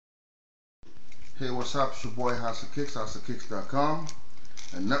Hey, what's up? It's your boy House of Kicks, houseofkicks.com.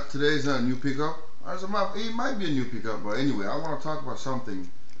 And not today's a new pickup. It might be a new pickup, but anyway, I want to talk about something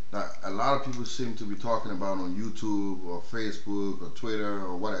that a lot of people seem to be talking about on YouTube or Facebook or Twitter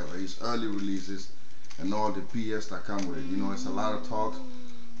or whatever. It's early releases and all the BS that come with it. You know, it's a lot of talk.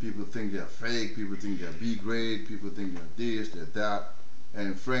 People think they're fake, people think they're B grade, people think they're this, they're that.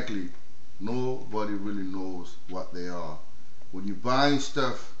 And frankly, nobody really knows what they are. When you're buying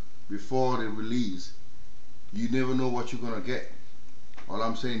stuff before they release, you never know what you're gonna get. All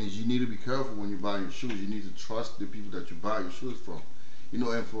I'm saying is you need to be careful when you buy your shoes. You need to trust the people that you buy your shoes from. You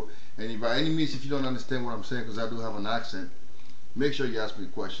know, and by any means, if you don't understand what I'm saying, because I do have an accent, make sure you ask me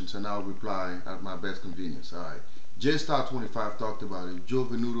questions and I'll reply at my best convenience. All right. JStar25 talked about it. Joe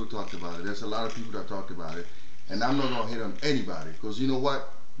Venuto talked about it. There's a lot of people that talked about it, and I'm not gonna hit on anybody because you know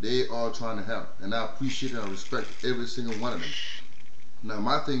what? They are trying to help, and I appreciate and respect every single one of them. Now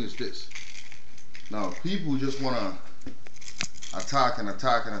my thing is this. Now people just wanna attack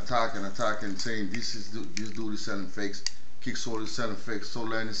and saying this dude is selling fakes, Kicksoul is selling fakes,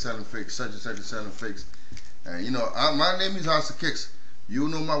 Solan is selling fakes, such and such is selling fakes. And you know, my name is House of Kicks. You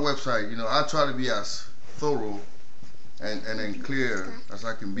know my website. You know I try to be as thorough and clear as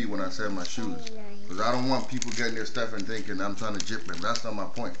I can be when I sell my shoes, because I don't want people getting their stuff and thinking I'm trying to jip them. That's not my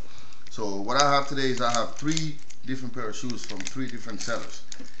point. So what I have today is I have 3 different pair of shoes from 3 different sellers.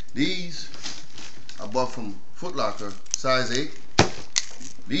 These I bought from Footlocker, size 8.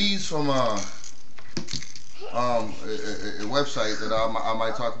 These from a website that I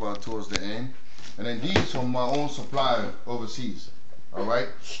might talk about towards the end, and then these from my own supplier overseas. All right,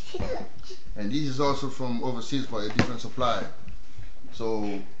 and these is also from overseas but a different supplier.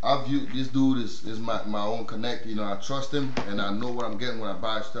 So I view this dude is my own connect. You know, I trust him and I know what I'm getting when I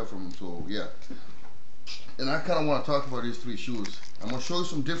buy stuff from him. So yeah. And I kind of want to talk about these 3 shoes. I'm going to show you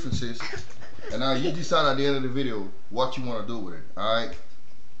some differences, and now you decide at the end of the video what you want to do with it, alright?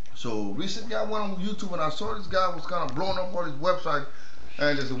 So recently I went on YouTube and I saw this guy was kind of blowing up on his website,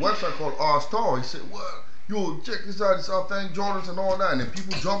 and there's a website called R-Store. He said, well, yo, check this out, it's authentic Jordans and all that, and then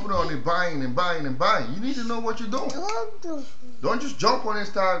people jumping on it, buying and buying and buying. You need to know what you're doing. Don't just jump on it and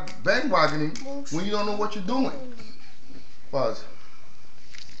start bandwagoning when you don't know what you're doing. Pause.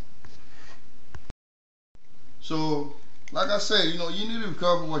 So, like I said, you know, you need to be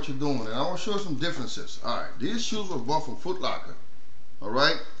careful what you're doing, and I will show you some differences. Alright, these shoes were bought from Footlocker.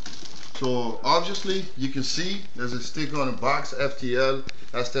 Alright, so obviously you can see there's a sticker on the box, FTL,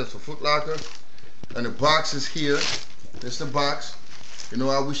 that stands for Footlocker, and the box is here. It's the box. You know,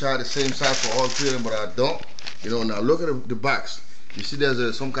 I wish I had the same size for all 3 of them, but I don't. You know, now look at the box. You see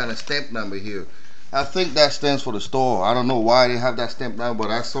there's some kind of stamp number here. I think that stands for the store. I don't know why they have that stamp number, but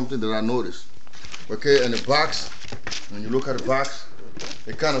that's something that I noticed. Okay, and the box, when you look at the box,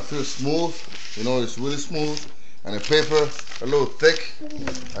 it kind of feels smooth. You know, it's really smooth, and the paper a little thick,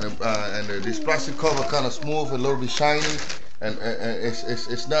 and this plastic cover kind of smooth, a little bit shiny, and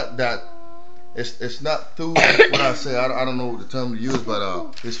it's not that it's not too what I say. I don't know the term to use,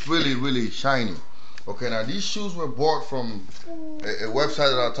 but it's really shiny. Okay, now these shoes were bought from a website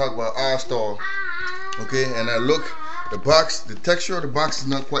that I'll talk about, R-Store. Okay, and I look. The box, the texture of the box is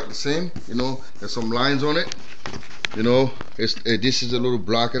not quite the same. You know, there's some lines on it. You know, this is a little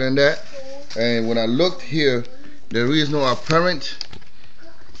blacker than that. And when I looked here, there is no apparent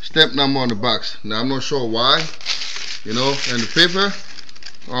stamp number on the box. Now I'm not sure why. You know, and the paper,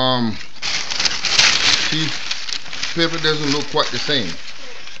 see, paper doesn't look quite the same.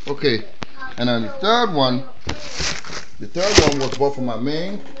 Okay, and then the third one was bought from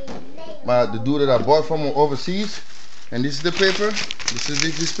the dude that I bought from overseas. And this is the paper. This is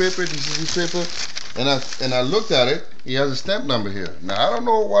this paper. This is this paper. And I looked at it. He has a stamp number here. Now I don't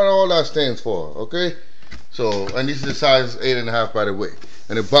know what all that stands for. Okay. So, and this is the size 8.5, by the way.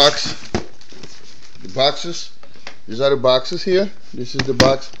 And the boxes. These are the boxes here. This is the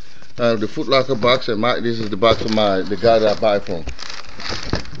box, the Footlocker box, and this is the box of the guy that I buy from.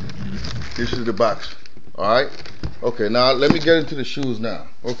 This is the box. All right. Okay. Now let me get into the shoes now.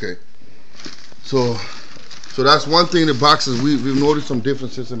 Okay. So that's one thing. The boxes, we've noticed some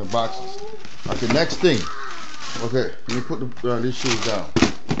differences in the boxes. Okay, next thing. Okay, let me put these shoes down.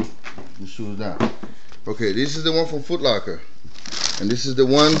 These shoes down. Okay, this is the one from Footlocker, and this is the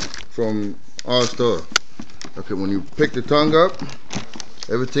one from R-Store. Okay, when you pick the tongue up,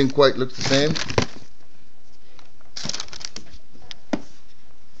 everything quite looks the same.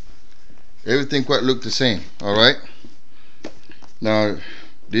 Everything quite looked the same. All right. Now,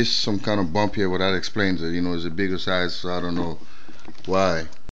 this some kind of bump here, but that explains it. You know, it's a bigger size, so I don't know why.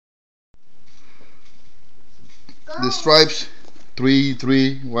 The stripes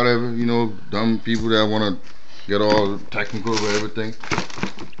three, whatever, you know, dumb people that want to get all technical with everything.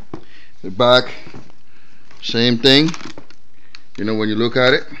 The back, same thing, you know, when you look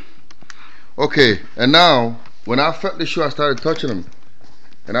at it. Okay, and now when I felt the shoe, I started touching them,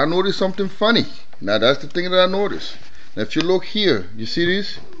 and I noticed something funny. Now that's the thing that I noticed. Now if you look here, you see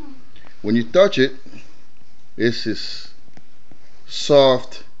this? When you touch it, it's this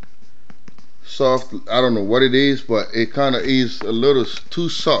soft, I don't know what it is, but it kind of is a little too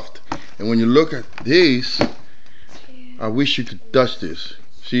soft. And when you look at this, I wish you could touch this.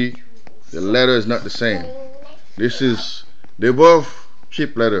 See, the leather is not the same. This is, they're both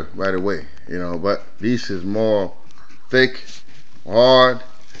cheap leather, by the way, you know, but this is more thick, hard.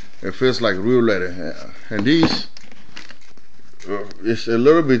 It feels like real leather. And these, it's a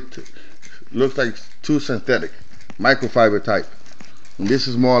little bit, looks like too synthetic, microfiber type. And this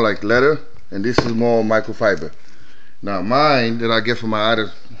is more like leather, and this is more microfiber. Now mine that I get from my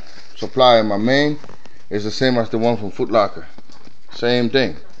other supplier, my main, is the same as the one from Foot Locker. Same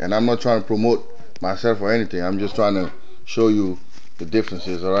thing. And I'm not trying to promote myself or anything. I'm just trying to show you the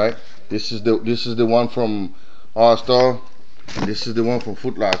differences. All right. This is the one from our store, and this is the one from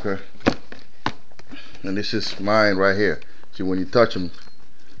Foot Locker, and this is mine right here. See, when you touch them,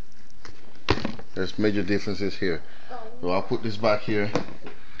 there's major differences here. So I'll put this back here.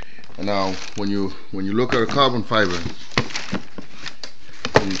 And now when you look at a carbon fiber,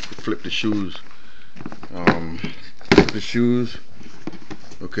 you flip the shoes.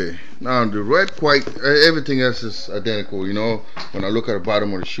 Okay, now the red, white, everything else is identical, you know. When I look at the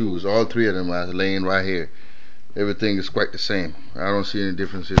bottom of the shoes, all three of them are laying right here. Everything is quite the same. I don't see any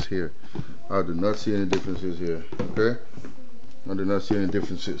differences here. I do not see any differences here. Okay, I do not see any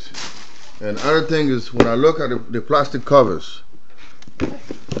differences. And the other thing is, when I look at the plastic covers,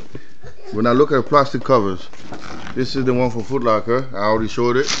 this is the one from Foot Locker. I already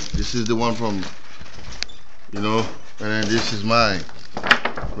showed it. This is the one from, you know, and then this is mine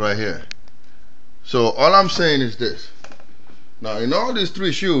right here. So all I'm saying is this. Now in all these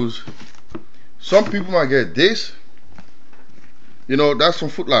three shoes, some people might get this, you know, that's from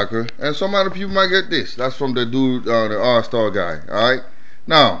Foot Locker, and some other people might get this. That's from the dude, the R-Star guy. Alright?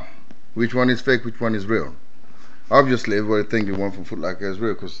 Now, which one is fake, which one is real? Obviously everybody think the one from Foot Locker is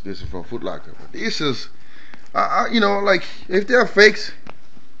real because this is from Foot Locker. But this is, you know, like, if they're fakes,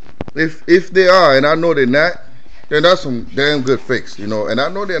 if they are, and I know they're not, then that's some damn good fakes, you know. And I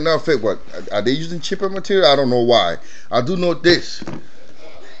know they're not fake, but are they using cheaper material? I don't know why. I do know this.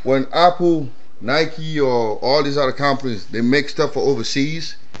 When Apple, Nike, or all these other companies, they make stuff for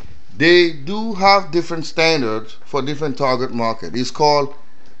overseas, they do have different standards for different target market. It's called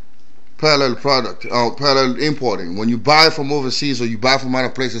parallel product, or parallel importing. When you buy from overseas or you buy from other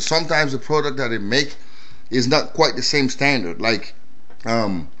places, sometimes the product that they make is not quite the same standard. Like,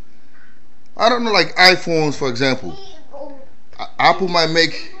 I don't know, like iPhones, for example. Apple might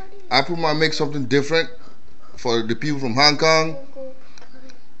make something different for the people from Hong Kong.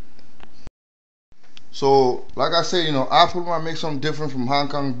 So, like I said, you know, Apple might make something different from Hong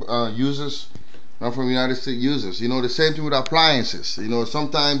Kong users, not from United States users. You know, the same thing with appliances. You know,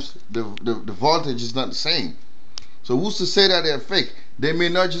 sometimes the voltage is not the same. So who's to say that they're fake? They may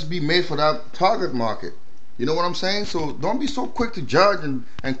not just be made for that target market. You know what I'm saying? So don't be so quick to judge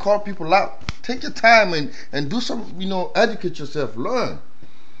and call people out. Take your time and do some, you know, educate yourself, learn.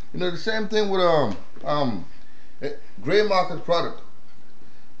 You know, the same thing with gray market product.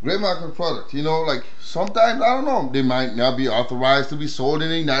 Gray market product, you know, like sometimes, I don't know, they might not be authorized to be sold in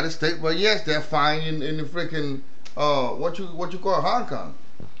the United States, but yes, they're fine in the freaking what you call Hong Kong.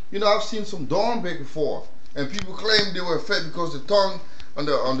 You know, I've seen some Dawn bake before, and people claim they were fake because the tongue on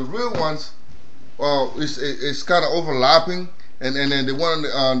the real ones, it's kind of overlapping, and then the one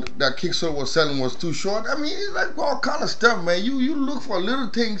that Kickstarter was selling was too short. I mean, it's like all kind of stuff, man. You look for little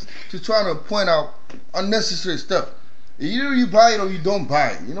things to try to point out unnecessary stuff. Either you buy it or you don't buy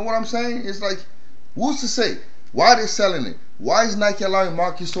it. You know what I'm saying? It's like, who's to say? Why are they selling it? Why is Nike allowing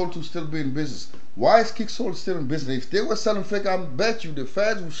Marquis Soul to still be in business? Why is Kicksoul still in business? If they were selling fake, I bet you the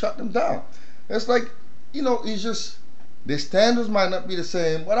feds would shut them down. It's like, you know, it's just, the standards might not be the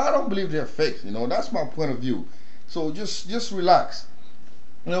same, but I don't believe they're fake. You know, that's my point of view. So just relax.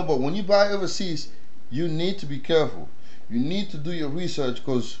 You know, but when you buy overseas, you need to be careful. You need to do your research,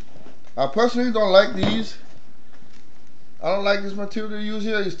 because I personally don't like these. I don't like this material they use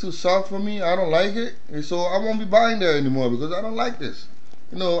here. It's too soft for me. I don't like it. And so I won't be buying there anymore because I don't like this.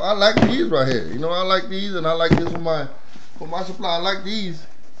 You know, I like these right here. You know, I like these, and I like this for my supply. I like these.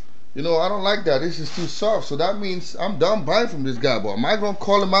 You know, I don't like that. This is too soft. So that means I'm done buying from this guy. But am I going to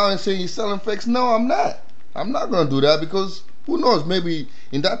call him out and say he's selling fakes? No, I'm not. I'm not going to do that, because Who knows? Maybe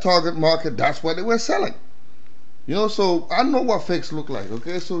in that target market, that's what they were selling. You know, so I know what fakes look like.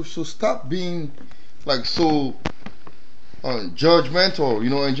 Okay, so stop being like so judgmental. You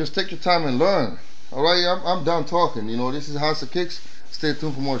know, and just take your time and learn. All right, I'm done talking. You know, this is House of Kicks. Stay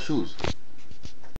tuned for more shoes.